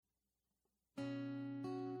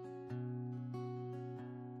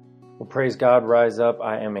Well, praise God, Rise Up.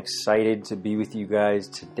 I am excited to be with you guys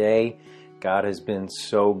today. God has been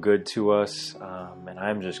so good to us, and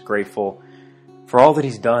I'm just grateful for all that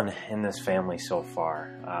He's done in this family so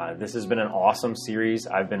far. This has been an awesome series.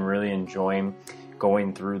 I've been really enjoying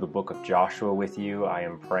going through the book of Joshua with you. I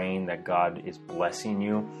am praying that God is blessing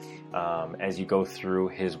you as you go through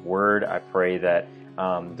His Word. I pray that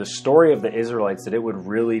the story of the Israelites, that it would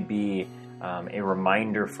really be a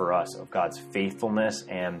reminder for us of God's faithfulness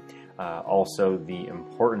and also the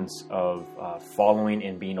importance of following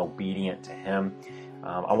and being obedient to Him.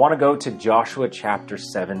 I want to go to Joshua chapter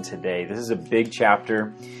 7 today. This is a big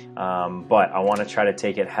chapter, but I want to try to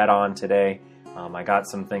take it head on today. I got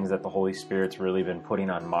some things that the Holy Spirit's really been putting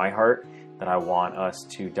on my heart that I want us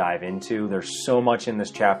to dive into. There's so much in this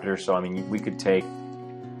chapter, so we could take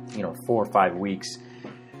 4 or 5 weeks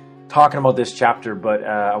talking about this chapter, but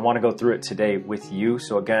I want to go through it today with you.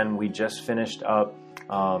 So again, we just finished up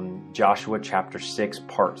Joshua chapter 6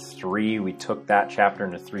 part 3. We took that chapter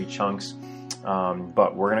into 3 chunks,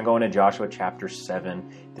 but we're going to go into Joshua chapter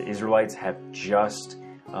 7. The Israelites have just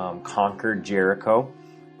conquered Jericho,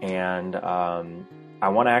 and I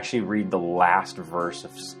want to actually read the last verse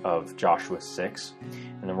of Joshua 6,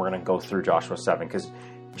 and then we're going to go through Joshua 7, because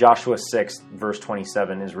Joshua 6 verse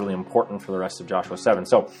 27 is really important for the rest of Joshua 7.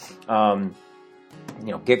 So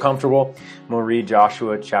get comfortable. We'll read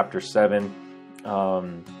Joshua chapter 7.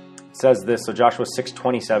 It says this, so Joshua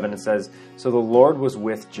 6:27, it says, "So the Lord was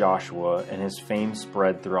with Joshua, and his fame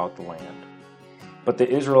spread throughout the land. But the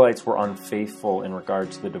Israelites were unfaithful in regard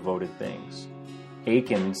to the devoted things.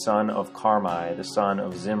 Achan, son of Carmi, the son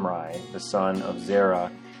of Zimri, the son of Zerah,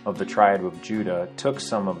 of the tribe of Judah, took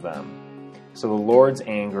some of them. So the Lord's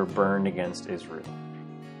anger burned against Israel.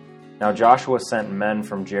 Now Joshua sent men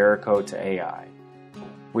from Jericho to Ai,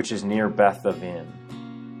 which is near Beth-aven,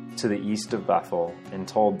 to the east of Bethel, and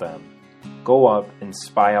told them, 'Go up and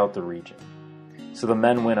spy out the region.' So the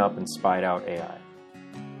men went up and spied out Ai.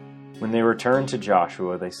 When they returned to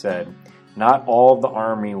Joshua, they said, 'Not all the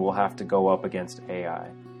army will have to go up against Ai.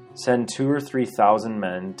 Send 2,000 or 3,000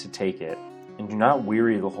 men to take it, and do not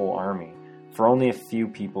weary the whole army, for only a few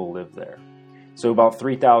people live there.' So about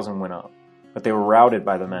 3,000 went up, but they were routed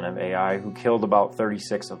by the men of Ai, who killed about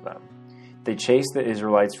 36 of them. They chased the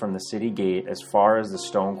Israelites from the city gate as far as the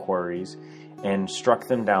stone quarries and struck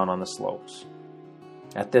them down on the slopes.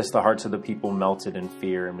 At this, the hearts of the people melted in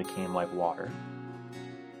fear and became like water.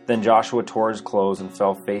 Then Joshua tore his clothes and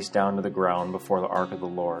fell face down to the ground before the ark of the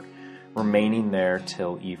Lord, remaining there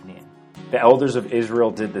till evening. The elders of Israel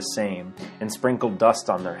did the same and sprinkled dust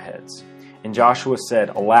on their heads. And Joshua said,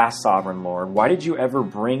 'Alas, sovereign Lord, why did you ever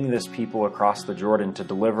bring this people across the Jordan to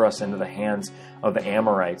deliver us into the hands of the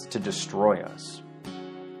Amorites to destroy us?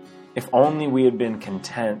 If only we had been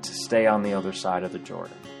content to stay on the other side of the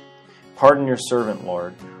Jordan. Pardon your servant,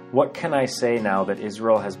 Lord. What can I say now that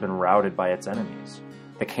Israel has been routed by its enemies?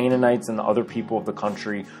 The Canaanites and the other people of the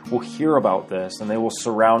country will hear about this, and they will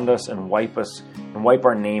surround us and wipe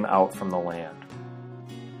our name out from the land.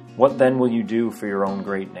 What then will you do for your own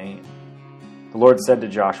great name?' The Lord said to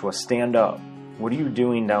Joshua, 'Stand up. What are you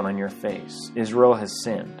doing down on your face? Israel has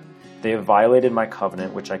sinned. They have violated my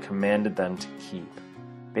covenant, which I commanded them to keep.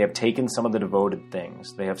 They have taken some of the devoted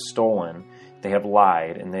things. They have stolen. They have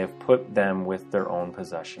lied, and they have put them with their own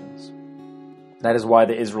possessions. That is why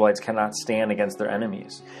the Israelites cannot stand against their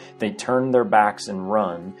enemies. They turn their backs and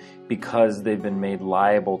run because they've been made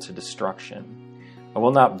liable to destruction. I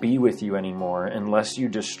will not be with you anymore unless you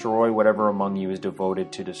destroy whatever among you is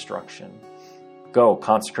devoted to destruction. Go,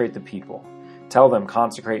 consecrate the people. Tell them,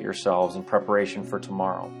 consecrate yourselves in preparation for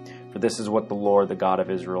tomorrow. For this is what the Lord, the God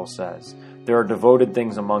of Israel, says. There are devoted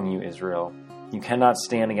things among you, Israel. You cannot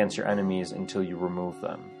stand against your enemies until you remove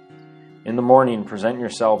them. In the morning, present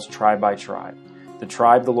yourselves tribe by tribe. The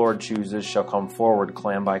tribe the Lord chooses shall come forward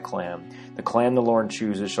clan by clan. The clan the Lord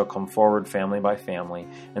chooses shall come forward family by family.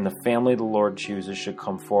 And the family the Lord chooses should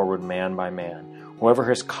come forward man by man.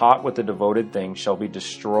 Whoever is caught with the devoted thing shall be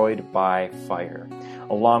destroyed by fire,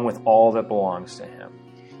 along with all that belongs to him.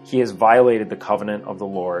 He has violated the covenant of the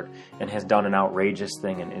Lord and has done an outrageous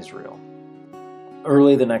thing in Israel.'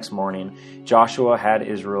 Early the next morning, Joshua had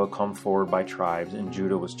Israel come forward by tribes, and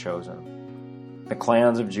Judah was chosen. The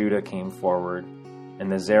clans of Judah came forward,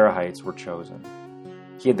 and the Zerahites were chosen.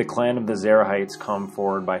 He had the clan of the Zerahites come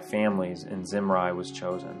forward by families, and Zimri was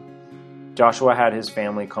chosen. Joshua had his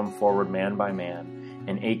family come forward man by man,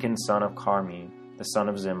 and Achan, son of Carmi, the son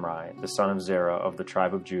of Zimri, the son of Zerah of the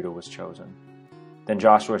tribe of Judah, was chosen. Then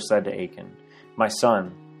Joshua said to Achan, 'My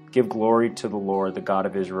son, give glory to the Lord, the God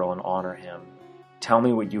of Israel, and honor him. Tell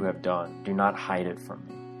me what you have done. Do not hide it from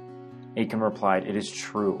me.' Achan replied, 'It is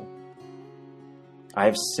true. I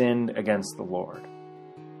have sinned against the Lord,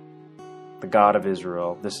 the God of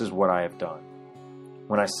Israel. This is what I have done.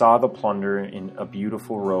 When I saw the plunder in a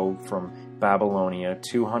beautiful robe from Babylonia,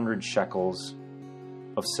 200 shekels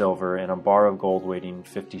of silver and a bar of gold weighing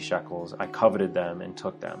 50 shekels, I coveted them and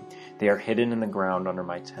took them. They are hidden in the ground under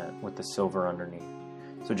my tent with the silver underneath.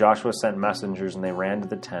 So Joshua sent messengers, and they ran to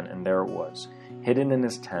the tent, and there it was, hidden in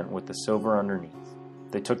his tent with the silver underneath.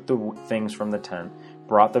 They took the things from the tent,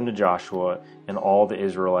 brought them to Joshua and all the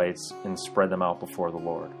Israelites, and spread them out before the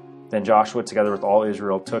Lord. Then Joshua, together with all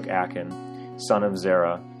Israel, took Achan, son of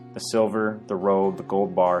Zerah, the silver, the robe, the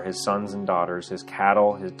gold bar, his sons and daughters, his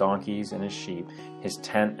cattle, his donkeys, and his sheep, his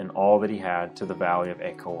tent, and all that he had to the valley of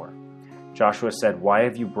Achor. Joshua said, "Why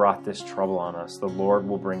have you brought this trouble on us? The Lord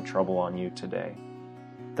will bring trouble on you today."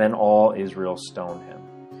 Then all Israel stoned him.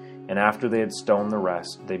 And after they had stoned the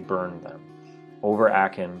rest, they burned them. Over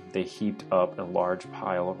Achan they heaped up a large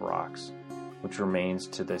pile of rocks, which remains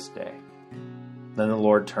to this day. Then the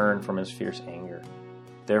Lord turned from his fierce anger.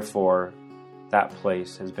 Therefore, that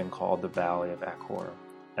place has been called the Valley of Achor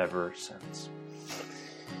ever since.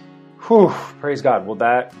 Whew, praise God. Well,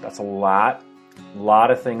 that's a lot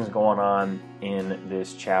of things going on in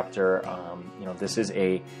this chapter. This is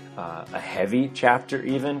a heavy chapter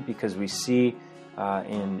even, because we see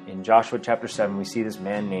in Joshua chapter 7, we see this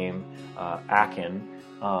man named Achan,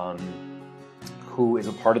 who is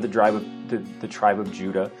a part of the tribe of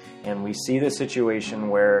Judah, and we see the situation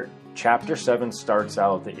where chapter 7 starts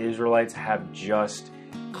out. The Israelites have just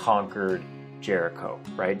conquered Jericho,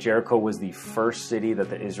 right? Jericho was the first city that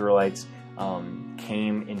the Israelites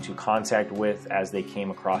came into contact with as they came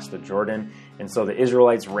across the Jordan. And so the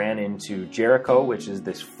Israelites ran into Jericho, which is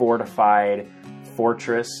this fortified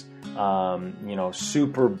fortress,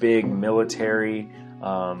 super big military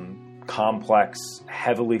complex,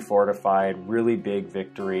 heavily fortified, really big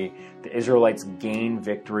victory. The Israelites gained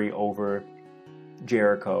victory over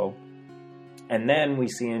Jericho. And then we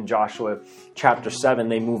see in Joshua chapter 7,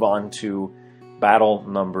 they move on to battle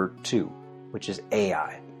number 2, which is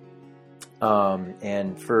Ai.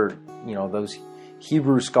 And for, those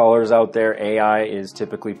Hebrew scholars out there, Ai is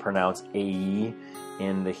typically pronounced Ai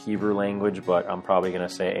in the Hebrew language, but I'm probably going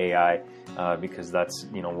to say Ai because that's,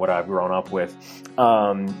 what I've grown up with.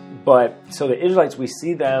 But so the Israelites, we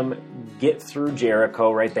see them get through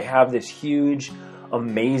Jericho, right? They have this huge,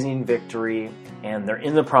 amazing victory, and they're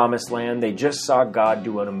in the promised land. They just saw God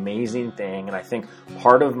do an amazing thing. And I think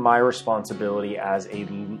part of my responsibility as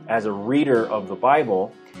a reader of the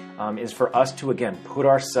Bible is for us to, again, put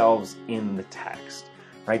ourselves in the text,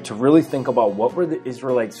 right? To really think about what were the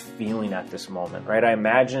Israelites feeling at this moment, right? I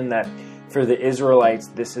imagine that for the Israelites,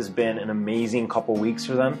 this has been an amazing couple weeks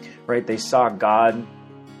for them, right? They saw God,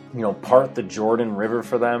 part the Jordan River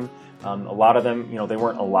for them. A lot of them, they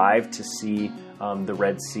weren't alive to see the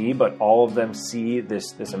Red Sea, but all of them see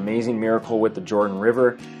this amazing miracle with the Jordan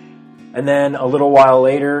River. And then a little while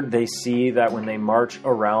later, they see that when they march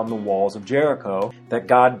around the walls of Jericho, that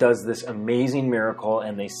God does this amazing miracle,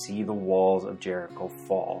 and they see the walls of Jericho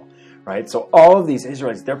fall, right? So all of these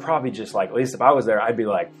Israelites, they're probably just like, at least if I was there, I'd be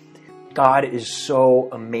like, God is so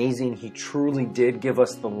amazing. He truly did give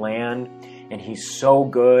us the land, and he's so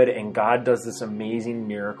good, and God does this amazing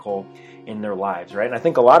miracle in their lives, right? And I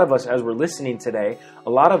think a lot of us, as we're listening today, a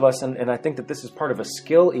lot of us, and I think that this is part of a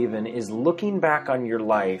skill even, is looking back on your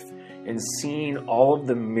life and seeing all of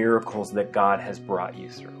the miracles that God has brought you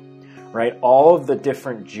through, right? All of the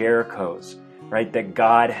different Jerichos, right, that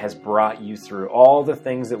God has brought you through, all the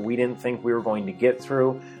things that we didn't think we were going to get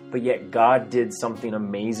through, but yet God did something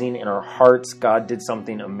amazing in our hearts. God did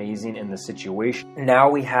something amazing in the situation. Now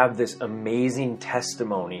we have this amazing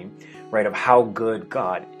testimony, right, of how good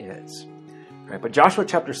God is, right? But Joshua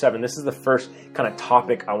chapter 7, this is the first kind of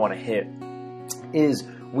topic I want to hit, is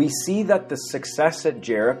we see that the success at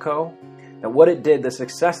Jericho, and what it did, the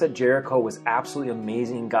success at Jericho was absolutely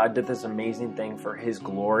amazing. God did this amazing thing for his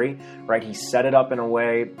glory, right? He set it up in a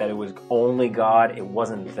way that it was only God, it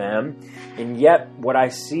wasn't them. And yet, what I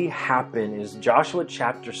see happen is Joshua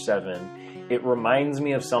chapter 7, it reminds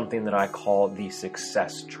me of something that I call the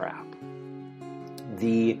success trap.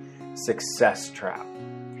 The success trap.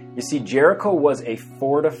 You see, Jericho was a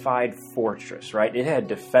fortified fortress, right? It had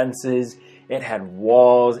defenses, it had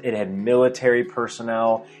walls, it had military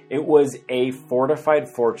personnel. It was a fortified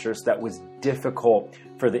fortress that was difficult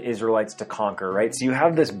for the Israelites to conquer, right? So you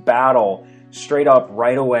have this battle straight up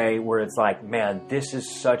right away where it's like, man, this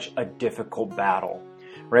is such a difficult battle,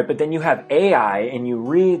 right? But then you have Ai, and you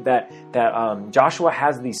read that Joshua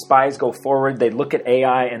has these spies go forward. They look at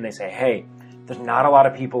Ai and they say, hey, there's not a lot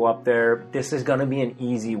of people up there. This is going to be an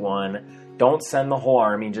easy one. Don't send the whole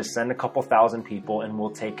army, just send a couple thousand people and we'll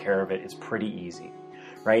take care of it. It's pretty easy,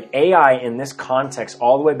 right? Ai in this context,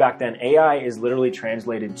 all the way back then, Ai is literally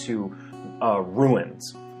translated to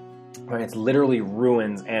ruins. Right? It's literally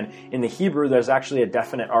ruins, and in the Hebrew, there's actually a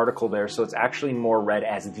definite article there, so it's actually more read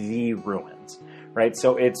as the ruins, right?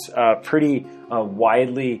 So it's pretty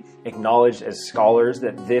widely acknowledged as scholars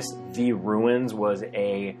that the ruins was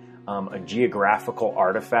a geographical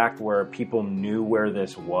artifact where people knew where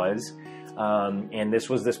this was. And this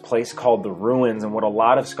was this place called the Ruins, and what a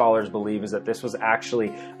lot of scholars believe is that this was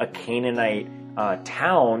actually a Canaanite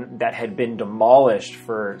town that had been demolished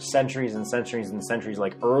for centuries and centuries and centuries,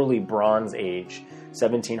 like early Bronze Age,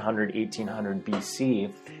 1700, 1800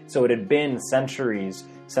 BC. So it had been centuries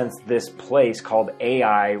since this place called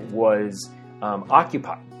Ai was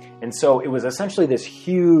occupied. And so it was essentially this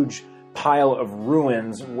huge pile of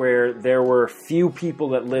ruins where there were few people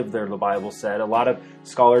that lived there, the Bible said. A lot of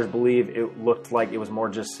scholars believe it looked like it was more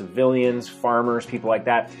just civilians, farmers, people like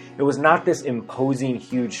that. It was not this imposing,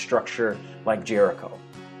 huge structure like Jericho.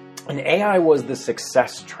 And Ai was the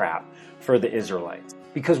success trap for the Israelites.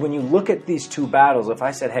 Because when you look at these two battles, if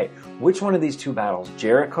I said, hey, which one of these two battles,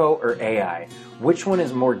 Jericho or Ai, which one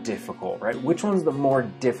is more difficult, right? Which one's the more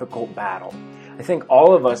difficult battle? I think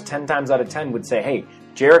all of us 10 times out of 10 would say, hey,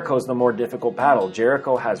 Jericho's the more difficult battle.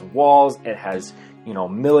 Jericho has walls, it has,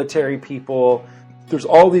 military people. There's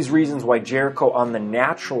all these reasons why Jericho on the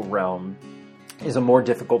natural realm is a more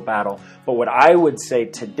difficult battle. But what I would say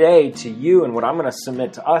today to you, and what I'm going to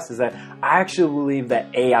submit to us, is that I actually believe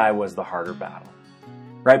that Ai was the harder battle.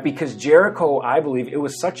 Right? Because Jericho, I believe, it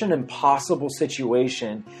was such an impossible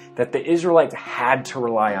situation that the Israelites had to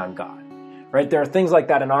rely on God. Right? There are things like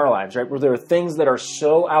that in our lives, right? Where there are things that are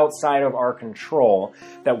so outside of our control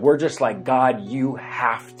that we're just like, God, you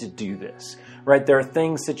have to do this. Right? There are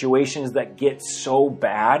things, situations that get so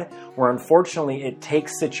bad where unfortunately it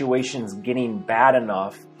takes situations getting bad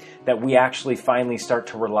enough that we actually finally start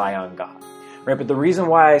to rely on God. Right? But the reason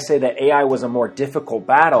why I say that Ai was a more difficult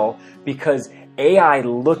battle, because Ai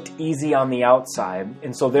looked easy on the outside,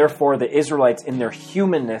 and so therefore the Israelites in their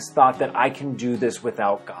humanness thought that I can do this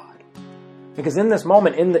without God. Because in this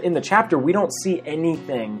moment, in the chapter, we don't see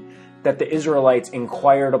anything that the Israelites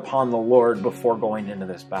inquired upon the Lord before going into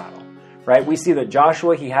this battle, right? We see that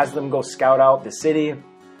Joshua, he has them go scout out the city,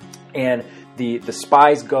 and the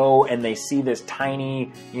spies go and they see this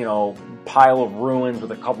tiny, pile of ruins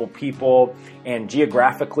with a couple people, and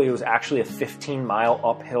geographically it was actually a 15-mile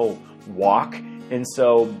uphill walk, and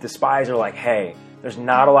so the spies are like, hey, there's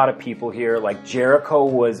not a lot of people here, like Jericho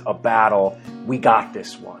was a battle, we got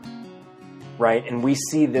this one. Right? And we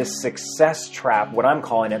see this success trap, what I'm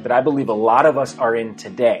calling it, that I believe a lot of us are in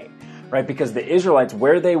today, right? Because the Israelites,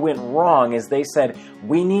 where they went wrong is they said,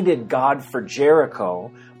 we needed God for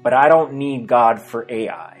Jericho, but I don't need God for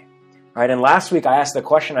Ai, right? And last week I asked the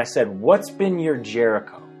question, I said, what's been your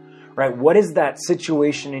Jericho, right? What is that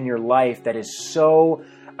situation in your life that is so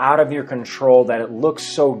out of your control that it looks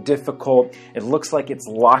so difficult? It looks like it's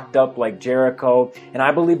locked up like Jericho. And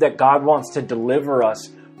I believe that God wants to deliver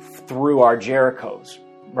us through our Jerichos,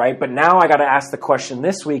 right? But now I got to ask the question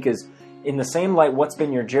this week is, in the same light, what's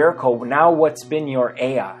been your Jericho? Now what's been your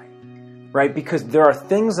Ai, right? Because there are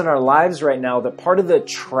things in our lives right now that part of the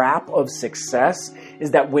trap of success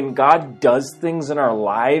is that when God does things in our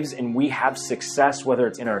lives and we have success, whether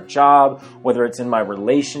it's in our job, whether it's in my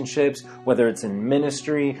relationships, whether it's in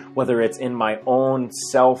ministry, whether it's in my own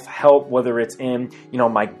self-help, whether it's in,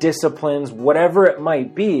 my disciplines, whatever it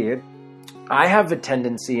might be, I have a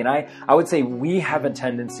tendency, and I would say we have a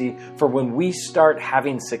tendency for when we start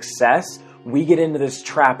having success, we get into this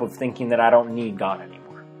trap of thinking that I don't need God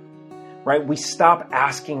anymore, right? We stop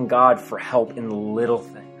asking God for help in the little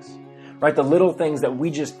things, right? The little things that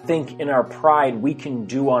we just think in our pride we can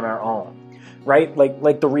do on our own, right?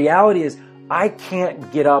 Like the reality is I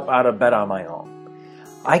can't get up out of bed on my own.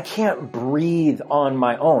 I can't breathe on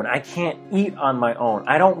my own. I can't eat on my own.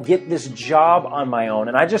 I don't get this job on my own.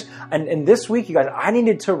 And this week, you guys, I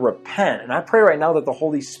needed to repent. And I pray right now that the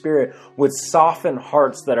Holy Spirit would soften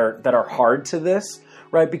hearts that are hard to this,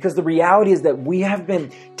 right? Because the reality is that we have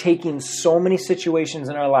been taking so many situations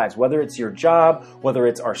in our lives, whether it's your job, whether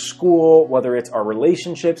it's our school, whether it's our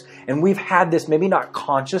relationships, and we've had this maybe not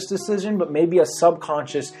conscious decision, but maybe a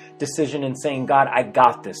subconscious decision in saying, God, I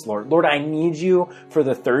got this, Lord. Lord, I need you for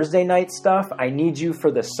the Thursday night stuff. I need you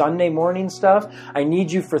for the Sunday morning stuff. I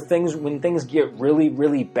need you for things when things get really,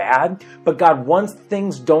 really bad. But God, once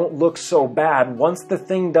things don't look so bad, once the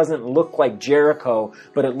thing doesn't look like Jericho,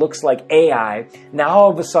 but it looks like Ai, now all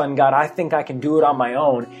of a sudden, God, I think I can do it on my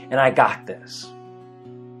own, and I got this.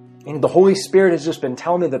 And the Holy Spirit has just been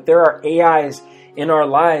telling me that there are AIs in our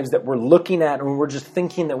lives that we're looking at and we're just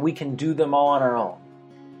thinking that we can do them all on our own.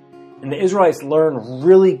 And the Israelites learned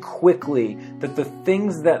really quickly that the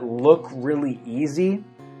things that look really easy,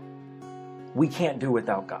 we can't do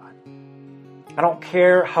without God. I don't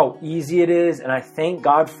care how easy it is, and I thank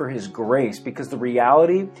God for His grace, because the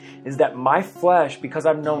reality is that my flesh, because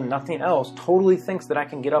I've known nothing else, totally thinks that I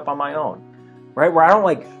can get up on my own. Right? Where I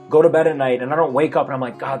don't go to bed at night and I don't wake up and I'm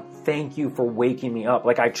like, God, thank you for waking me up.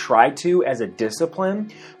 I try to as a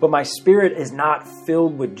discipline, but my spirit is not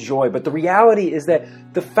filled with joy. But the reality is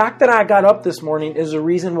that the fact that I got up this morning is a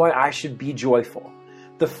reason why I should be joyful.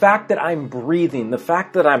 The fact that I'm breathing, the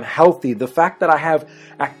fact that I'm healthy, the fact that I have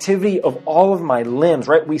activity of all of my limbs,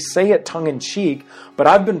 right? We say it tongue in cheek, but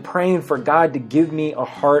I've been praying for God to give me a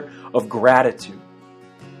heart of gratitude.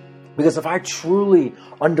 Because if I truly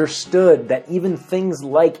understood that even things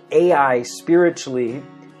like AI spiritually,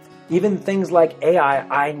 even things like AI,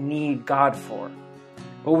 I need God for.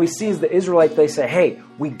 What we see is the Israelites, they say, hey,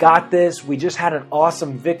 we got this. We just had an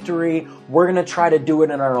awesome victory. We're going to try to do it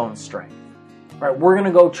in our own strength. Right? We're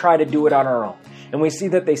going to go try to do it on our own. And we see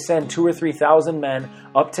that they send 2,000 or 3,000 men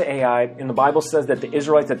up to Ai. And the Bible says that the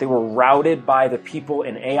Israelites, that they were routed by the people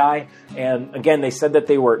in Ai. And again, they said that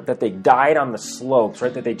they died on the slopes,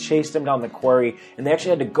 right? That they chased them down the quarry. And they actually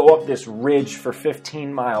had to go up this ridge for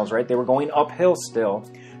 15 miles, right? They were going uphill still,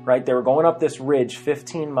 right? They were going up this ridge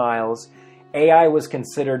 15 miles. Ai was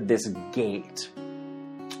considered this gate,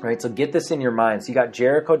 right? So get this in your mind. So you got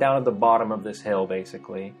Jericho down at the bottom of this hill,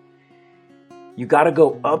 basically. You got to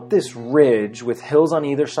go up this ridge with hills on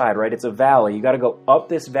either side, right? It's a valley. You got to go up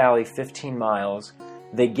this valley 15 miles.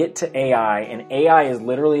 They get to Ai, and Ai is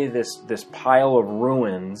literally this pile of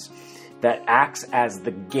ruins that acts as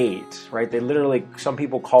the gate, right? They literally, some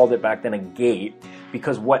people called it back then a gate,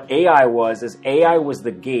 because what Ai was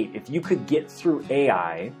the gate. If you could get through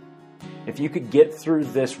Ai, if you could get through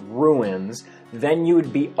this ruins, then you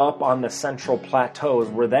would be up on the central plateaus,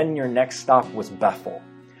 where then your next stop was Bethel.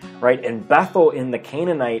 Right? And Bethel, in the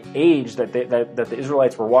Canaanite age that the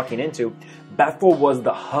Israelites were walking into, Bethel was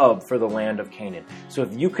the hub for the land of Canaan. So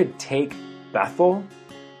if you could take Bethel,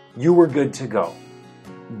 you were good to go.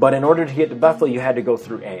 But in order to get to Bethel, you had to go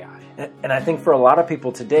through Ai. And I think for a lot of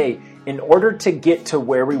people today, in order to get to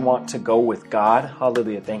where we want to go with God,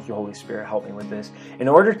 hallelujah, thank you, Holy Spirit, help me with this. In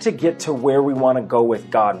order to get to where we want to go with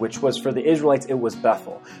God, which was for the Israelites, it was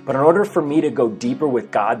Bethel. But in order for me to go deeper with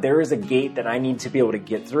God, there is a gate that I need to be able to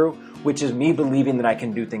get through, which is me believing that I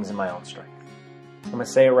can do things in my own strength. I'm going to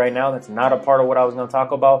say it right now. That's not a part of what I was going to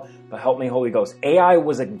talk about, but help me, Holy Ghost. Ai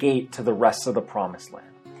was a gate to the rest of the promised land.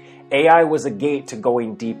 Ai was a gate to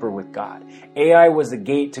going deeper with God. Ai was a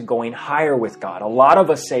gate to going higher with God. A lot of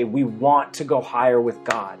us say we want to go higher with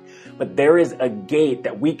God, but there is a gate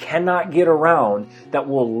that we cannot get around that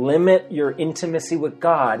will limit your intimacy with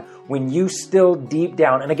God when you still deep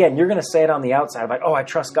down, and again, you're going to say it on the outside, like, oh, I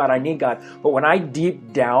trust God, I need God. But when I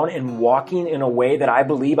deep down and walking in a way that I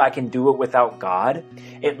believe I can do it without God,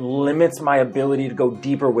 it limits my ability to go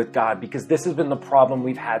deeper with God, because this has been the problem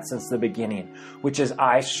we've had since the beginning, which is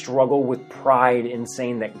I struggle with pride in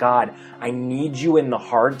saying that, God, I need you in the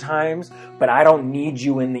hard times, but I don't need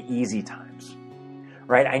you in the easy times,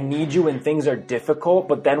 right? I need you when things are difficult,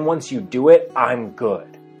 but then once you do it, I'm good.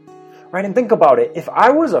 Right? And think about it. If I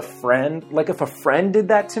was a friend, like if a friend did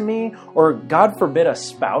that to me, or God forbid a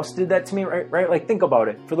spouse did that to me, right? Like think about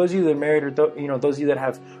it. For those of you that are married, or those of you that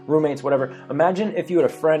have roommates, whatever, imagine if you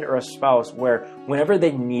had a friend or a spouse where whenever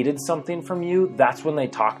they needed something from you, that's when they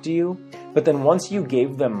talked to you. But then once you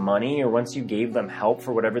gave them money or once you gave them help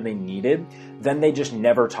for whatever they needed, then they just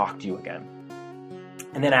never talk to you again.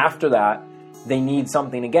 And then after that, they need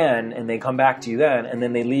something again and they come back to you then, and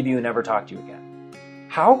then they leave you and never talk to you again.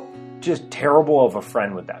 How just terrible of a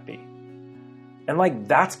friend would that be? And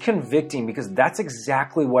that's convicting, because that's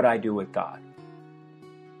exactly what I do with God.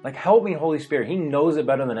 Help me, Holy Spirit. He knows it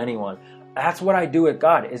better than anyone. That's what I do with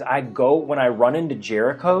God, is I go, when I run into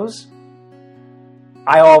Jerichos,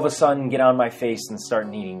 I all of a sudden get on my face and start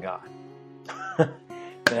needing God.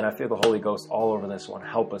 Man, I feel the Holy Ghost all over this one.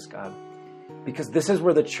 Help us, God. Because this is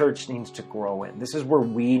where the church needs to grow in. This is where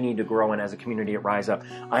we need to grow in as a community at Rise Up.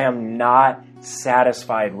 I am not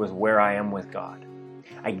satisfied with where I am with God.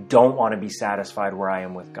 I don't want to be satisfied where I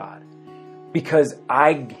am with God. Because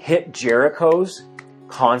I hit Jerichos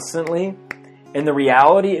constantly. And the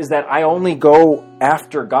reality is that I only go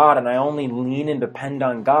after God and I only lean and depend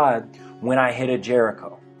on God when I hit a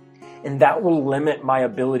Jericho. And that will limit my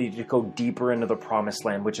ability to go deeper into the promised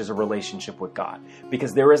land, which is a relationship with God.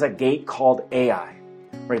 Because there is a gate called Ai,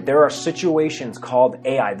 Right? There are situations called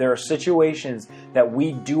Ai. There are situations that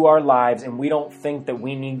we do our lives and we don't think that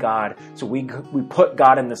we need God. So we put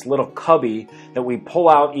God in this little cubby that we pull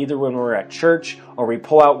out either when we're at church or we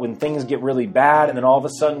pull out when things get really bad. And then all of a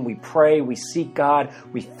sudden we pray, we seek God,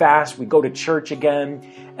 we fast, we go to church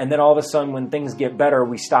again. And then all of a sudden when things get better,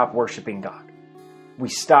 we stop worshiping God. We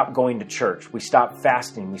stop going to church. We stop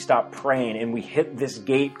fasting. We stop praying. And we hit this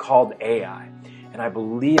gate called Ai. And I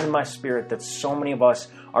believe in my spirit that so many of us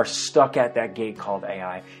are stuck at that gate called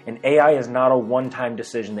Ai. And Ai is not a one-time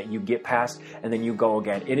decision that you get past and then you go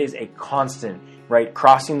again. It is a constant, right?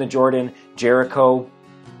 Crossing the Jordan, Jericho,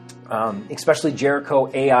 especially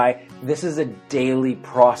Jericho, Ai. This is a daily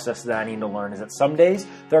process that I need to learn, is that some days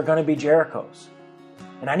there are going to be Jerichos.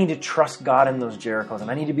 And I need to trust God in those Jerichos.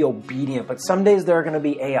 And I need to be obedient. But some days there are going to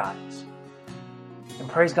be Ai's. And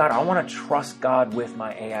praise God, I want to trust God with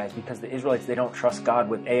my Ai's, because the Israelites, they don't trust God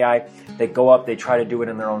with Ai. They go up, they try to do it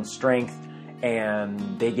in their own strength, and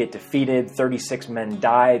they get defeated. 36 men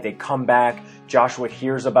die. They come back. Joshua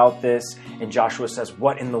hears about this, and Joshua says,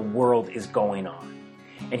 what in the world is going on?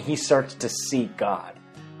 And he starts to seek God.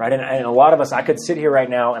 Right? And a lot of us, I could sit here right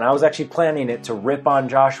now, and I was actually planning it to rip on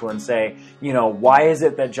Joshua and say, why is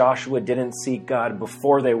it that Joshua didn't seek God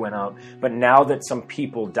before they went out? But now that some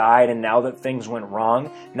people died and now that things went wrong,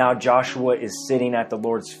 now Joshua is sitting at the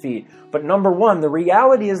Lord's feet. But number one, the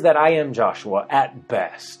reality is that I am Joshua at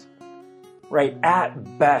best. Right?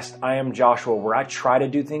 At best, I am Joshua, where I try to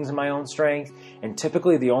do things in my own strength. And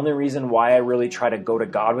typically the only reason why I really try to go to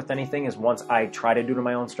God with anything is once I try to do it in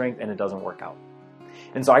my own strength and it doesn't work out.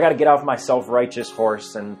 And so I got to get off my self-righteous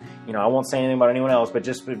horse, and I won't say anything about anyone else, but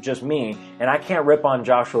just me. And I can't rip on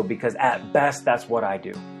Joshua, because at best that's what I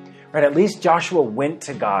do. Right? At least Joshua went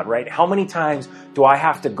to God, right? How many times do I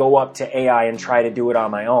have to go up to Ai and try to do it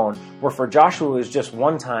on my own? Where for Joshua it was just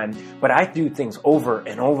one time, but I do things over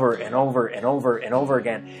and over and over and over and over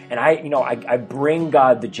again. And I bring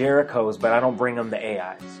God the Jerichos, but I don't bring him the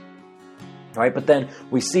Ai's. Right? But then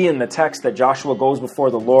we see in the text that Joshua goes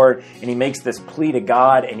before the Lord and he makes this plea to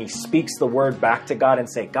God, and he speaks the word back to God and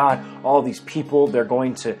say, God, all these people, they're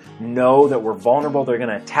going to know that we're vulnerable. They're going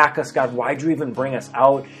to attack us. God, why'd you even bring us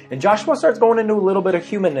out? And Joshua starts going into a little bit of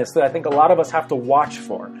humanness that I think a lot of us have to watch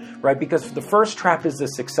for, right? Because the first trap is the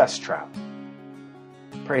success trap.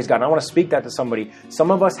 Praise God. And I want to speak that to somebody.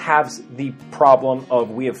 Some of us have the problem of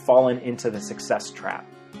we have fallen into the success trap.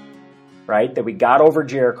 Right? That we got over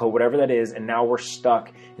Jericho, whatever that is, and now we're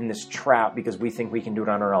stuck in this trap because we think we can do it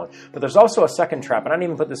on our own. But there's also a second trap, and I didn't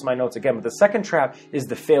even put this in my notes again, but the second trap is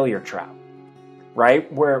the failure trap.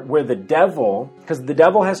 Right? Where the devil, because the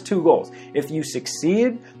devil has two goals. If you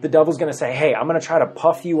succeed, the devil's going to say, hey, I'm going to try to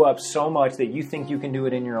puff you up so much that you think you can do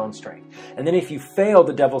it in your own strength. And then if you fail,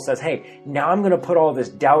 the devil says, hey, now I'm going to put all this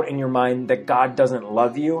doubt in your mind that God doesn't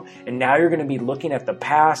love you. And now you're going to be looking at the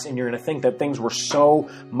past and you're going to think that things were so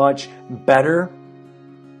much better.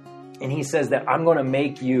 And he says that I'm going to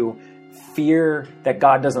make you fear that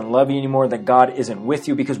God doesn't love you anymore, that God isn't with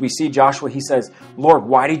you, because we see Joshua, he says, Lord,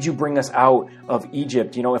 why did you bring us out of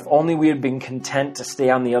Egypt? If only we had been content to stay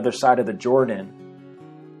on the other side of the Jordan.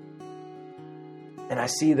 And I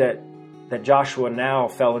see that Joshua now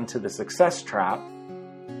fell into the success trap,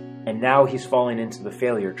 and now he's falling into the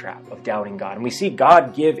failure trap of doubting God. And we see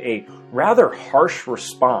God give a rather harsh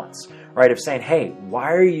response, right, of saying, hey,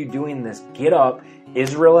 why are you doing this? Get up.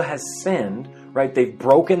 Israel has sinned. Right? They've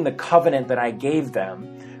broken the covenant that I gave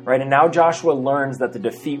them. Right? And now Joshua learns that the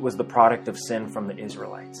defeat was the product of sin from the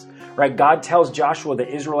Israelites. Right? God tells Joshua the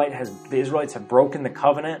Israelites have broken the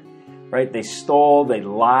covenant. Right? They stole, they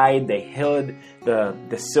lied, they hid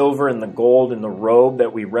the silver and the gold and the robe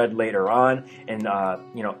that we read later on. And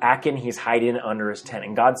Achan, he's hiding under his tent.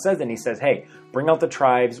 And God says, and he says, hey, bring out the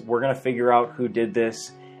tribes. We're going to figure out who did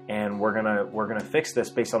this, and we're gonna fix this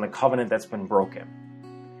based on the covenant that's been broken.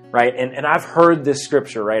 Right? And I've heard this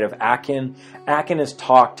scripture, right, of Achan. Achan is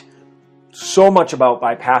talked so much about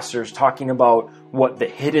by pastors, talking about what the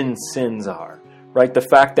hidden sins are, right? The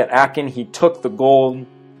fact that Achan, he took the gold,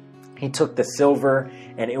 he took the silver,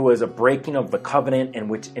 and it was a breaking of the covenant,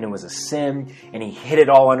 and it was a sin, and he hid it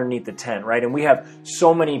all underneath the tent, right? And we have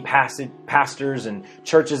so many pastors and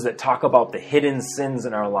churches that talk about the hidden sins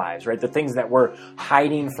in our lives, right? The things that we're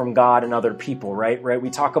hiding from God and other people, right? We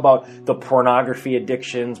talk about the pornography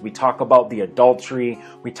addictions, we talk about the adultery,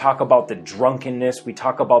 we talk about the drunkenness, we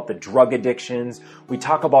talk about the drug addictions, we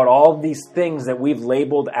talk about all of these things that we've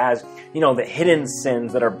labeled as, the hidden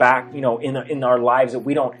sins that are back, in our lives that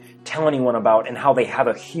we don't tell anyone about, and how they have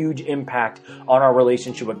a huge impact on our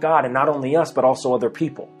relationship with God, and not only us, but also other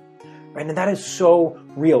people. Right? And that is so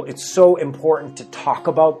real. It's so important to talk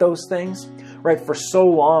about those things, right? For so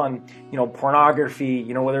long, pornography,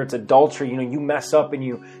 whether it's adultery, you mess up and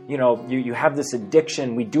you have this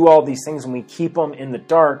addiction. We do all these things and we keep them in the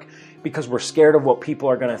dark because we're scared of what people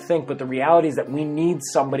are going to think. But the reality is that we need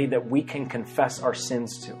somebody that we can confess our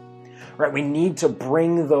sins to. Right? We need to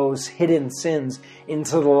bring those hidden sins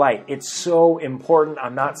into the light. It's so important.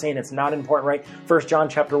 I'm not saying it's not important, right? 1 John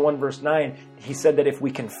chapter 1, verse 9, he said that if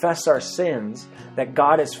we confess our sins, that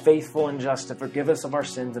God is faithful and just to forgive us of our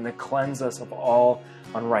sins and to cleanse us of all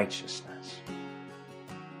unrighteousness.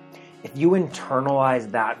 If you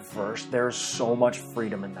internalize that verse, there's so much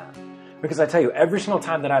freedom in that. Because I tell you, every single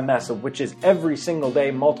time that I mess up, which is every single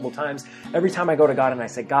day, multiple times, every time I go to God and I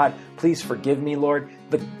say, God, please forgive me, Lord.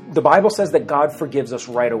 The Bible says that God forgives us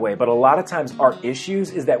right away. But a lot of times our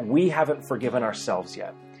issues is that we haven't forgiven ourselves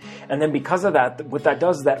yet. And then because of that, what that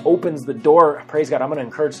does is that opens the door. Praise God, I'm going to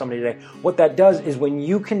encourage somebody today. What that does is when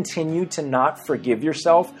you continue to not forgive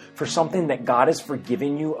yourself for something that God has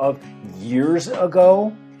forgiven you of years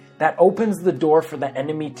ago, that opens the door for the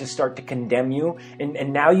enemy to start to condemn you.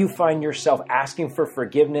 And now you find yourself asking for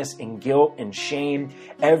forgiveness and guilt and shame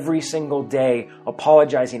every single day,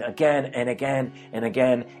 apologizing again and again and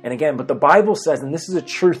again and again. But the Bible says, and this is a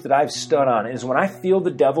truth that I've stood on, is when I feel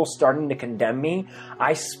the devil starting to condemn me,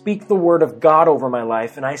 I speak the word of God over my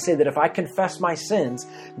life. And I say that if I confess my sins,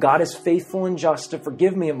 God is faithful and just to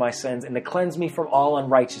forgive me of my sins and to cleanse me from all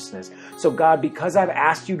unrighteousness. So God, because I've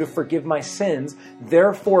asked you to forgive my sins,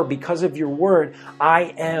 therefore, because of your word,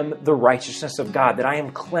 I am the righteousness of God, that I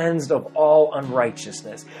am cleansed of all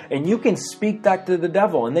unrighteousness. And you can speak that to the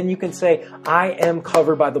devil, and then you can say, I am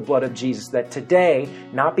covered by the blood of Jesus, that today,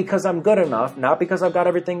 not because I'm good enough, not because I've got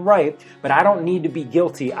everything right, but I don't need to be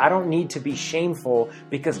guilty, I don't need to be shameful,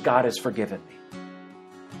 because God has forgiven me.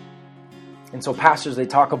 And so pastors, they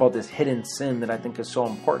talk about this hidden sin that I think is so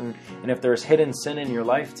important. And if there's hidden sin in your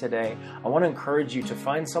life today, I want to encourage you to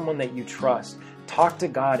find someone that you trust. Talk to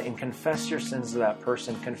God and confess your sins to that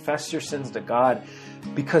person. Confess your sins to God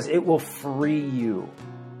because it will free you.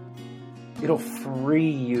 It'll free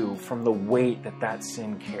you from the weight that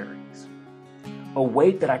sin carries. A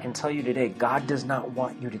weight that I can tell you today, God does not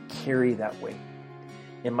want you to carry that weight.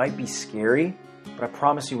 It might be scary, but I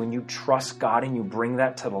promise you, when you trust God and you bring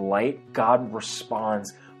that to the light, God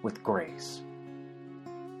responds with grace.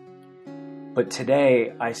 But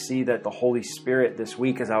today, I see that the Holy Spirit this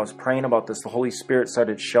week, as I was praying about this, the Holy Spirit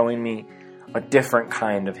started showing me a different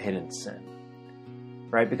kind of hidden sin.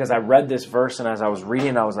 Right? Because I read this verse, and as I was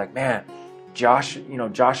reading, I was like, man,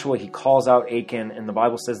 Joshua, he calls out Achan, and the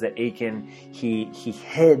Bible says that Achan, he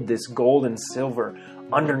hid this gold and silver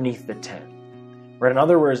underneath the tent. Right? In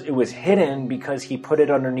other words, it was hidden because he put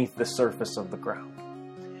it underneath the surface of the ground.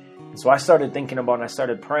 And so I started thinking about it, and I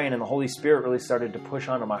started praying, and the Holy Spirit really started to push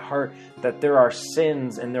onto my heart that there are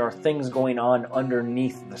sins and there are things going on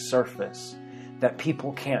underneath the surface that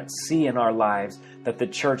people can't see in our lives that the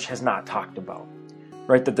church has not talked about.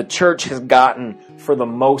 Right? That the church has gotten, for the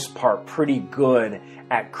most part, pretty good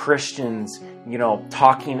at Christians,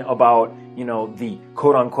 talking about, the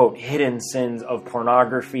quote-unquote hidden sins of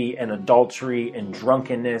pornography and adultery and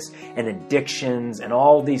drunkenness and addictions and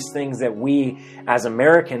all these things that we, as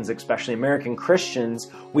Americans, especially American Christians,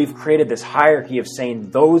 we've created this hierarchy of saying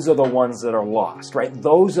those are the ones that are lost, right?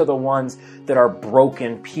 Those are the ones that are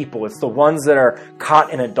broken people. It's the ones that are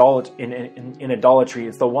caught in idolatry.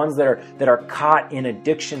 It's the ones that are caught in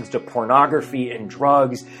addictions to pornography and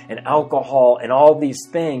drugs and alcohol and all these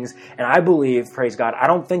things. And I believe, praise God, I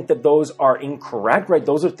don't think that those are incorrect, right?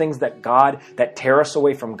 Those are things that tear us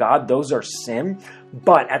away from God. Those are sin.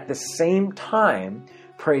 But at the same time,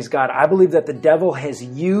 praise God, I believe that the devil has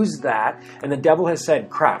used that, and the devil has said,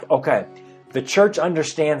 crap, okay, the church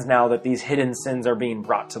understands now that these hidden sins are being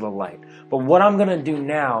brought to the light. But what I'm going to do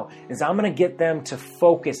now is I'm going to get them to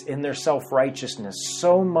focus in their self-righteousness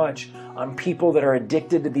so much on people that are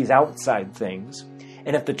addicted to these outside things.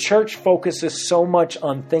 And if the church focuses so much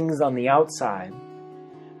on things on the outside,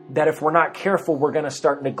 that if we're not careful, we're going to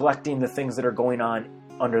start neglecting the things that are going on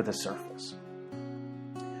under the surface.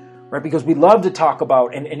 Right? Because we love to talk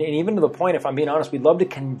about, and even to the point, if I'm being honest, we love to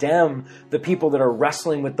condemn the people that are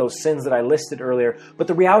wrestling with those sins that I listed earlier. But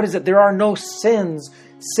the reality is that there are no sins.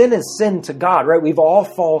 Sin is sin to God, right? We've all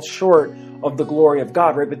fallen short of the glory of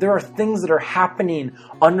God, right? But there are things that are happening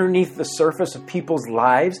underneath the surface of people's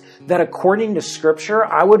lives that, according to Scripture,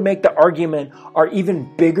 I would make the argument are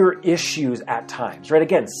even bigger issues at times, right?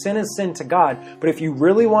 Again, sin is sin to God, but if you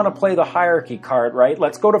really want to play the hierarchy card, right,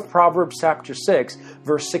 let's go to Proverbs chapter 6,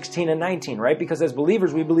 verse 16 and 19, right? Because as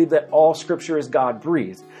believers, we believe that all Scripture is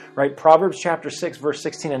God-breathed, right? Proverbs chapter 6, verse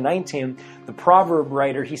 16 and 19, the proverb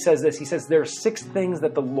writer, he says this, he says, there are 6 things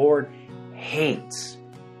that the Lord hates.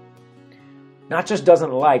 Not just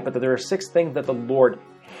doesn't like, but that there are 6 things that the Lord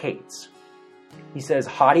hates. He says,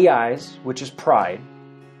 haughty eyes, which is pride,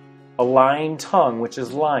 a lying tongue, which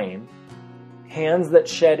is lying, hands that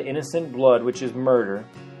shed innocent blood, which is murder,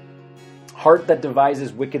 heart that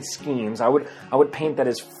devises wicked schemes. I would paint that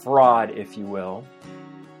as fraud, if you will.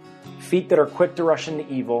 Feet that are quick to rush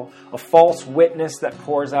into evil, a false witness that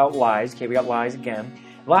pours out lies. Okay, we got lies again.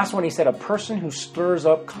 Last one, he said, a person who stirs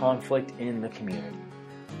up conflict in the community.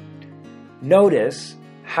 Notice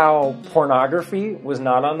how pornography was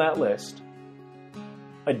not on that list.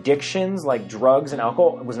 Addictions like drugs and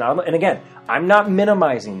alcohol was not on the, and again, I'm not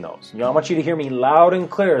minimizing those. I want you to hear me loud and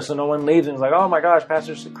clear so no one leaves and is like, oh my gosh,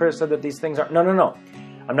 Pastor Chris said that these things are... No.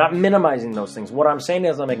 I'm not minimizing those things. What I'm saying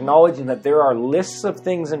is I'm acknowledging that there are lists of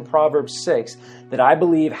things in Proverbs 6 that I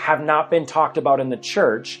believe have not been talked about in the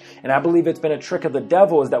church, and I believe it's been a trick of the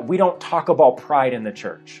devil is that we don't talk about pride in the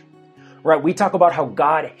church. Right? We talk about how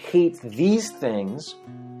God hates these things,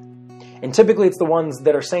 and typically it's the ones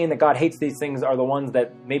that are saying that God hates these things are the ones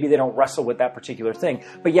that maybe they don't wrestle with that particular thing.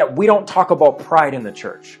 But yet we don't talk about pride in the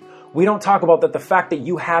church. We don't talk about that the fact that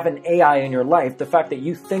you have an AI in your life, the fact that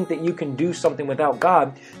you think that you can do something without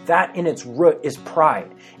God, that in its root is pride.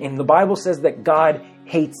 And the Bible says that God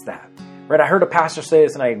hates that. Right? I heard a pastor say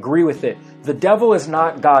this and I agree with it. The devil is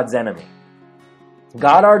not God's enemy.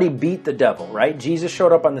 God already beat the devil, right? Jesus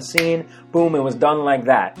showed up on the scene, boom, it was done like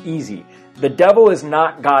that, easy. The devil is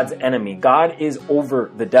not God's enemy. God is over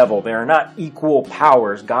the devil. They are not equal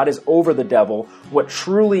powers. God is over the devil. What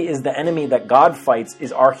truly is the enemy that God fights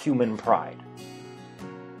is our human pride.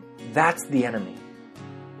 That's the enemy.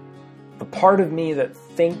 The part of me that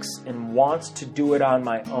thinks and wants to do it on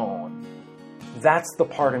my own, that's the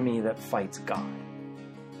part of me that fights God.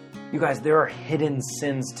 You guys, there are hidden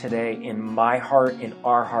sins today in my heart, in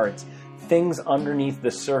our hearts, things underneath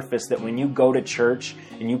the surface that when you go to church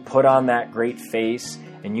and you put on that great face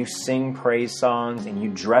and you sing praise songs and you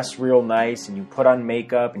dress real nice and you put on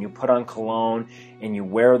makeup and you put on cologne and you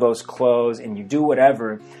wear those clothes and you do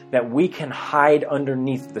whatever, that we can hide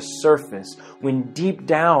underneath the surface when deep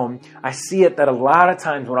down I see it that a lot of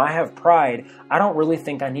times when I have pride, I don't really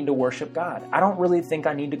think I need to worship God. I don't really think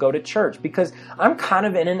I need to go to church because I'm kind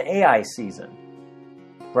of in an AI season,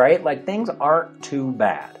 right? Like things aren't too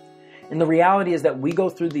bad. And the reality is that we go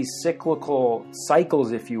through these cyclical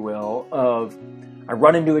cycles, if you will, of I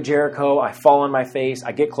run into a Jericho, I fall on my face,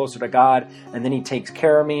 I get closer to God, and then He takes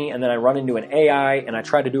care of me, and then I run into an AI, and I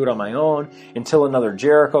try to do it on my own until another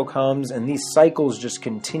Jericho comes, and these cycles just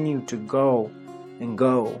continue to go and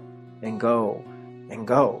go and go and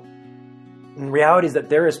go. And the reality is that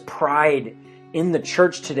there is pride in the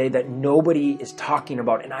church today that nobody is talking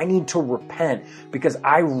about. And I need to repent because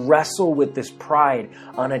I wrestle with this pride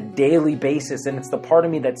on a daily basis. And it's the part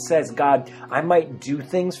of me that says, God, I might do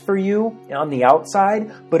things for you on the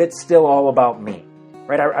outside, but it's still all about me.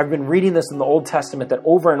 Right? I've been reading this in the Old Testament that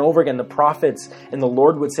over and over again, the prophets and the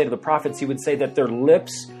Lord would say to the prophets, He would say that their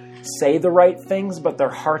lips say the right things, but their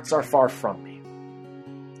hearts are far from me.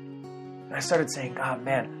 And I started saying, God,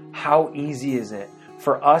 man, how easy is it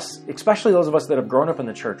for us, especially those of us that have grown up in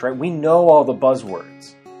the church, right? We know all the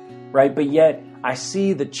buzzwords, right? But yet I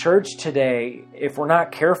see the church today, if we're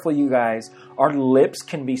not careful, you guys, our lips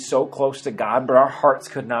can be so close to God, but our hearts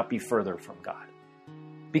could not be further from God.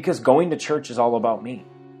 Because going to church is all about me.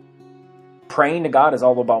 Praying to God is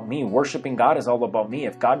all about me. Worshiping God is all about me.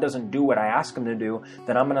 If God doesn't do what I ask Him to do,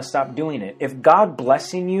 then I'm going to stop doing it. If God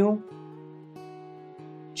blessing you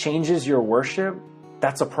changes your worship,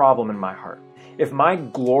 that's a problem in my heart. If my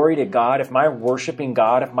glory to God, if my worshiping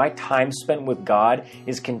God, if my time spent with God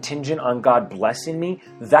is contingent on God blessing me,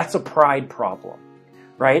 that's a pride problem,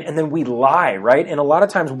 right? And then we lie, right? And a lot of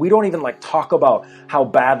times we don't even talk about how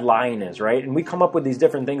bad lying is, right? And we come up with these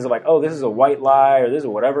different things of oh, this is a white lie, or this is a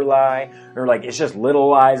whatever lie, or it's just little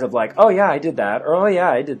lies of oh yeah, I did that, or oh yeah,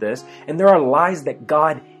 I did this. And there are lies that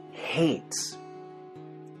God hates.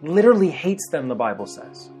 Literally hates them, the Bible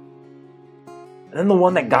says. And then the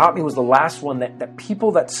one that got me was the last one, that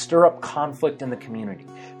people that stir up conflict in the community,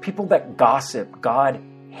 people that gossip, God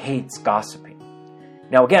hates gossiping.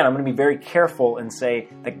 Now again, I'm going to be very careful and say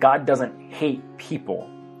that God doesn't hate people.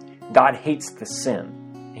 God hates the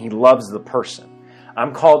sin. He loves the person.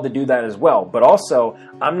 I'm called to do that as well. But also,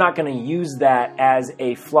 I'm not going to use that as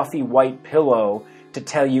a fluffy white pillow to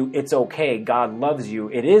tell you it's okay, God loves you.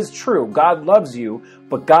 It is true, God loves you,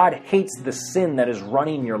 but God hates the sin that is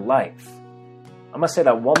running your life. I'm going to say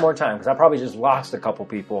that one more time because I probably just lost a couple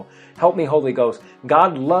people. Help me, Holy Ghost.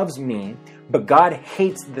 God loves me, but God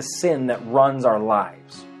hates the sin that runs our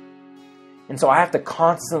lives. And so I have to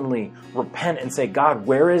constantly repent and say, God,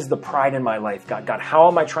 where is the pride in my life? God, how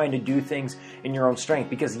am I trying to do things in your own strength?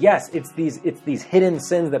 Because yes, it's these hidden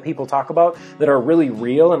sins that people talk about that are really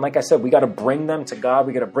real. And like I said, we got to bring them to God.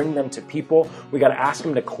 We got to bring them to people. We got to ask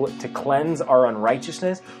Him to cleanse our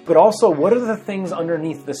unrighteousness. But also, what are the things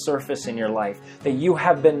underneath the surface in your life that you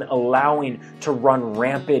have been allowing to run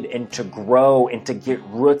rampant and to grow and to get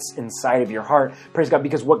roots inside of your heart? Praise God.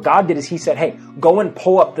 Because what God did is He said, hey, go and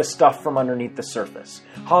pull up the stuff from underneath the surface.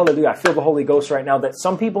 Hallelujah. I feel the Holy Ghost right now that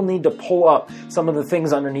some people need to pull up some of the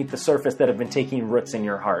things underneath the surface that have been taking roots in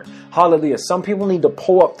your heart. Hallelujah. Some people need to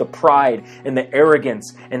pull up the pride and the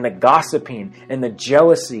arrogance and the gossiping and the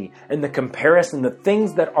jealousy and the comparison, the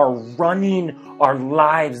things that are running our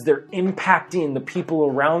lives. They're impacting the people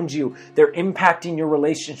around you. They're impacting your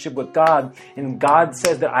relationship with God. And God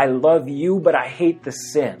says that I love you, but I hate the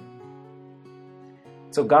sin.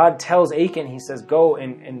 So God tells Achan, He says, go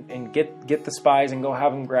and get the spies and go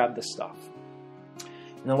have them grab the stuff.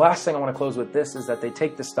 And the last thing I want to close with this is that they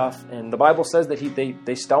take the stuff, and the Bible says that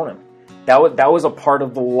they stone him. That was a part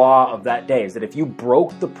of the law of that day, is that if you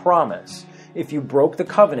broke the promise, if you broke the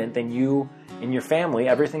covenant, then you and your family,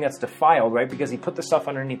 everything that's defiled, right? Because He put the stuff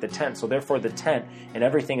underneath the tent, so therefore the tent and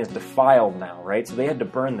everything is defiled now, right? So they had to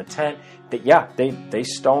burn the tent. They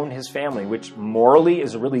stoned his family, which morally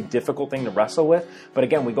is a really difficult thing to wrestle with. But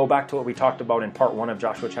again, we go back to what we talked about in part 1 of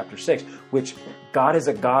Joshua chapter 6, which God is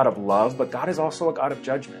a God of love, but God is also a God of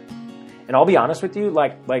judgment. And I'll be honest with you,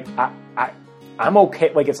 I'm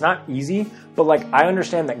okay. Like, it's not easy, but I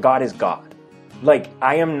understand that God is God.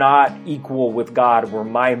 I am not equal with God where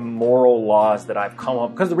my moral laws that I've come up,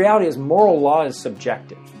 because the reality is moral law is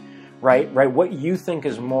subjective, right? What you think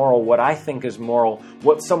is moral, what I think is moral,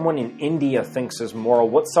 what someone in India thinks is moral,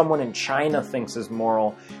 what someone in China thinks is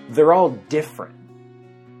moral, they're all different.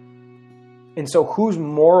 And so whose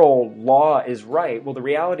moral law is right? Well, the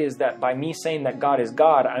reality is that by me saying that God is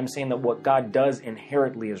God, I'm saying that what God does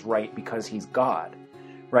inherently is right because He's God.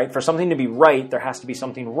 Right? For something to be right, there has to be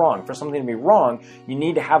something wrong. For something to be wrong, you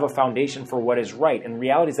need to have a foundation for what is right. And the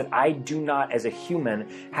reality is that I do not, as a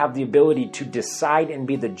human, have the ability to decide and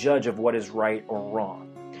be the judge of what is right or wrong.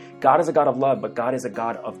 God is a God of love, but God is a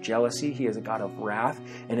God of jealousy. He is a God of wrath.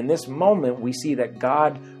 And in this moment, we see that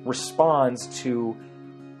God responds to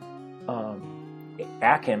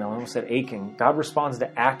Achan. I almost said Achan. God responds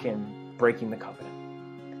to Achan breaking the covenant.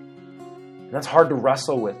 And that's hard to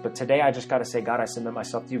wrestle with. But today I just got to say, God, I submit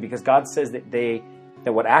myself to you, because God says that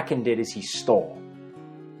what Achan did is he stole.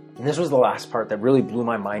 And this was the last part that really blew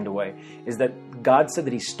my mind away, is that God said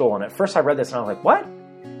that he stole. And at first I read this and I was like, what?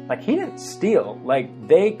 He didn't steal.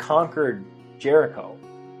 They conquered Jericho,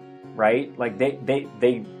 right?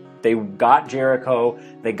 They got Jericho.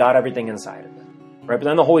 They got everything inside of it, right? But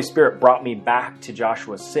then the Holy Spirit brought me back to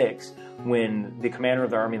Joshua 6, when the commander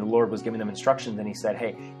of the army, the Lord, was giving them instructions, and He said,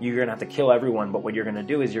 hey, you're going to have to kill everyone, but what you're going to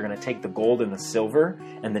do is you're going to take the gold and the silver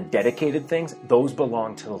and the dedicated things. Those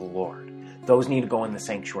belong to the Lord. Those need to go in the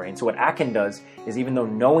sanctuary. And so what Achan does is, even though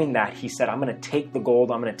knowing that, he said, I'm going to take the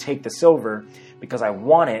gold, I'm going to take the silver because I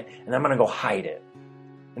want it, and I'm going to go hide it.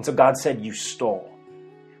 And so God said, you stole.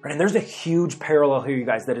 Right? And there's a huge parallel here, you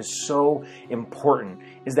guys, that is so important,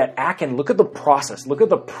 is that Achan, look at the process, look at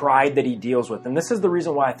the pride that he deals with. And this is the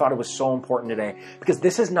reason why I thought it was so important today, because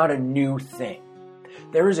this is not a new thing.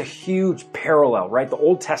 There is a huge parallel, right? The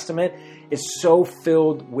Old Testament is so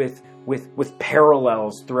filled with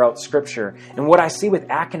parallels throughout Scripture. And what I see with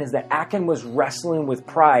Achan is that Achan was wrestling with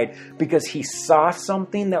pride because he saw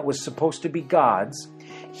something that was supposed to be God's.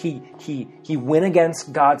 He went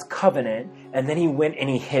against God's covenant, and then he went and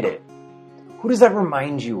he hid it. Who does that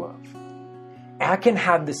remind you of? Achan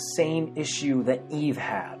had the same issue that Eve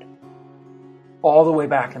had all the way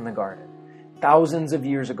back in the garden, thousands of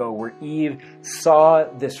years ago, where Eve saw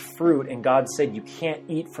this fruit and God said, you can't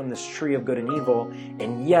eat from this tree of good and evil.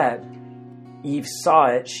 And yet Eve saw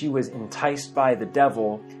it. She was enticed by the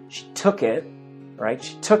devil. She took it, right?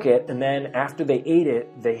 She took it. And then after they ate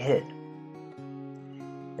it, they hid.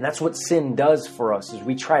 And that's what sin does for us, is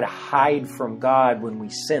we try to hide from God when we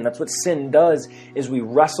sin. That's what sin does, is we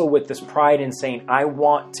wrestle with this pride in saying, I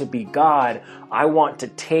want to be God. I want to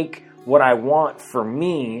take what I want for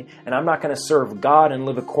me, and I'm not going to serve God and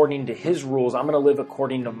live according to His rules. I'm going to live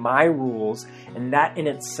according to my rules. And that in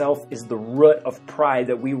itself is the root of pride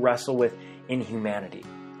that we wrestle with in humanity.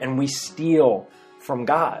 And we steal from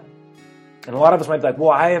God. And a lot of us might be like, well,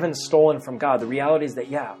 I haven't stolen from God. The reality is that,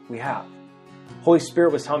 yeah, we have. Holy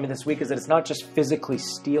Spirit was telling me this week is that it's not just physically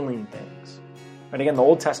stealing things. And again, the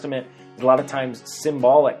Old Testament is a lot of times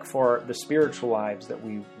symbolic for the spiritual lives that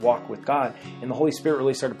we walk with God. And the Holy Spirit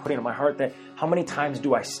really started putting in my heart that how many times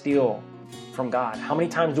do I steal from God? How many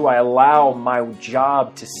times do I allow my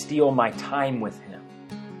job to steal my time with Him?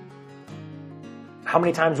 How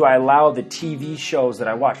many times do I allow the TV shows that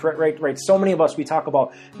I watch? Right. So many of us, we talk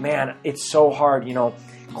about, man, it's so hard,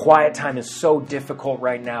 quiet time is so difficult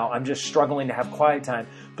right now. I'm just struggling to have quiet time.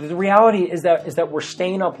 But the reality is that we're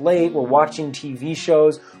staying up late, we're watching TV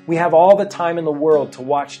shows. We have all the time in the world to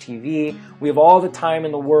watch TV. We have all the time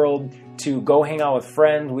in the world to go hang out with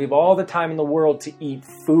friends. We have all the time in the world to eat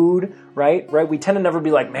food, right? We tend to never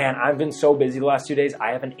be like, man, I've been so busy the last 2 days,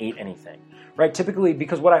 I haven't ate anything, right? Typically,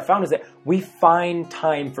 because what I found is that we find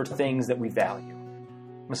time for things that we value.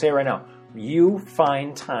 I'm going to say it right now. You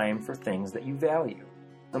find time for things that you value.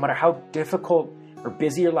 No matter how difficult or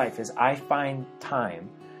busy your life is, I find time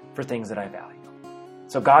for things that I value.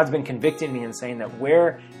 So God's been convicting me and saying that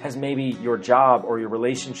where has maybe your job or your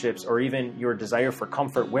relationships or even your desire for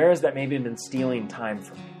comfort, where has that maybe been stealing time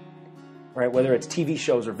from me? Right? Whether it's TV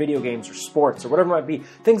shows or video games or sports or whatever it might be,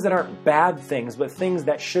 things that aren't bad things, but things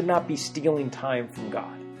that should not be stealing time from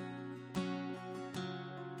God.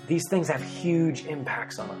 These things have huge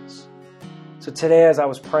impacts on us. So today as I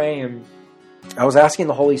was praying, I was asking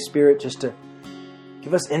the Holy Spirit just to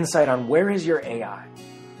give us insight on where is your AI?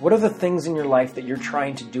 What are the things in your life that you're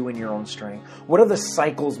trying to do in your own strength? What are the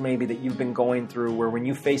cycles maybe that you've been going through where when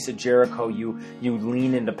you face a Jericho, you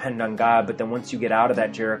lean and depend on God, but then once you get out of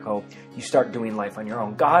that Jericho, you start doing life on your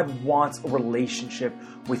own. God wants a relationship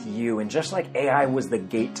with you. And just like AI was the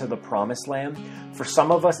gate to the promised land, for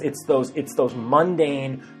some of us, it's those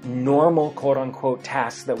mundane, normal, quote unquote,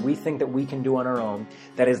 tasks that we think that we can do on our own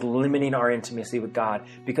that is limiting our intimacy with God,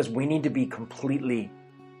 because we need to be completely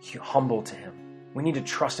humble to Him. We need to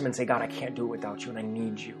trust Him and say, God, I can't do it without you, and I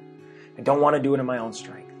need you. I don't want to do it in my own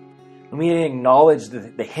strength. And we need to acknowledge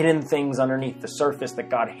the hidden things underneath the surface that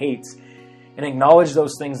God hates, and acknowledge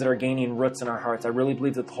those things that are gaining roots in our hearts. I really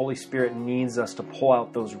believe that the Holy Spirit needs us to pull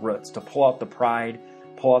out those roots, to pull out the pride,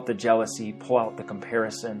 pull out the jealousy, pull out the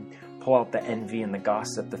comparison, pull out the envy and the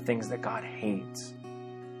gossip, the things that God hates.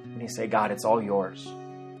 And you say, God, it's all yours.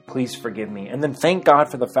 Please forgive me. And then thank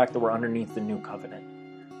God for the fact that we're underneath the new covenant.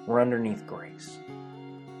 We're underneath grace.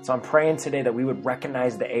 So I'm praying today that we would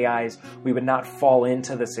recognize the AIs. We would not fall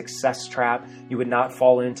into the success trap. You would not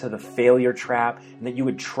fall into the failure trap, and that you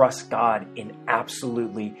would trust God in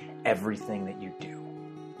absolutely everything that you do.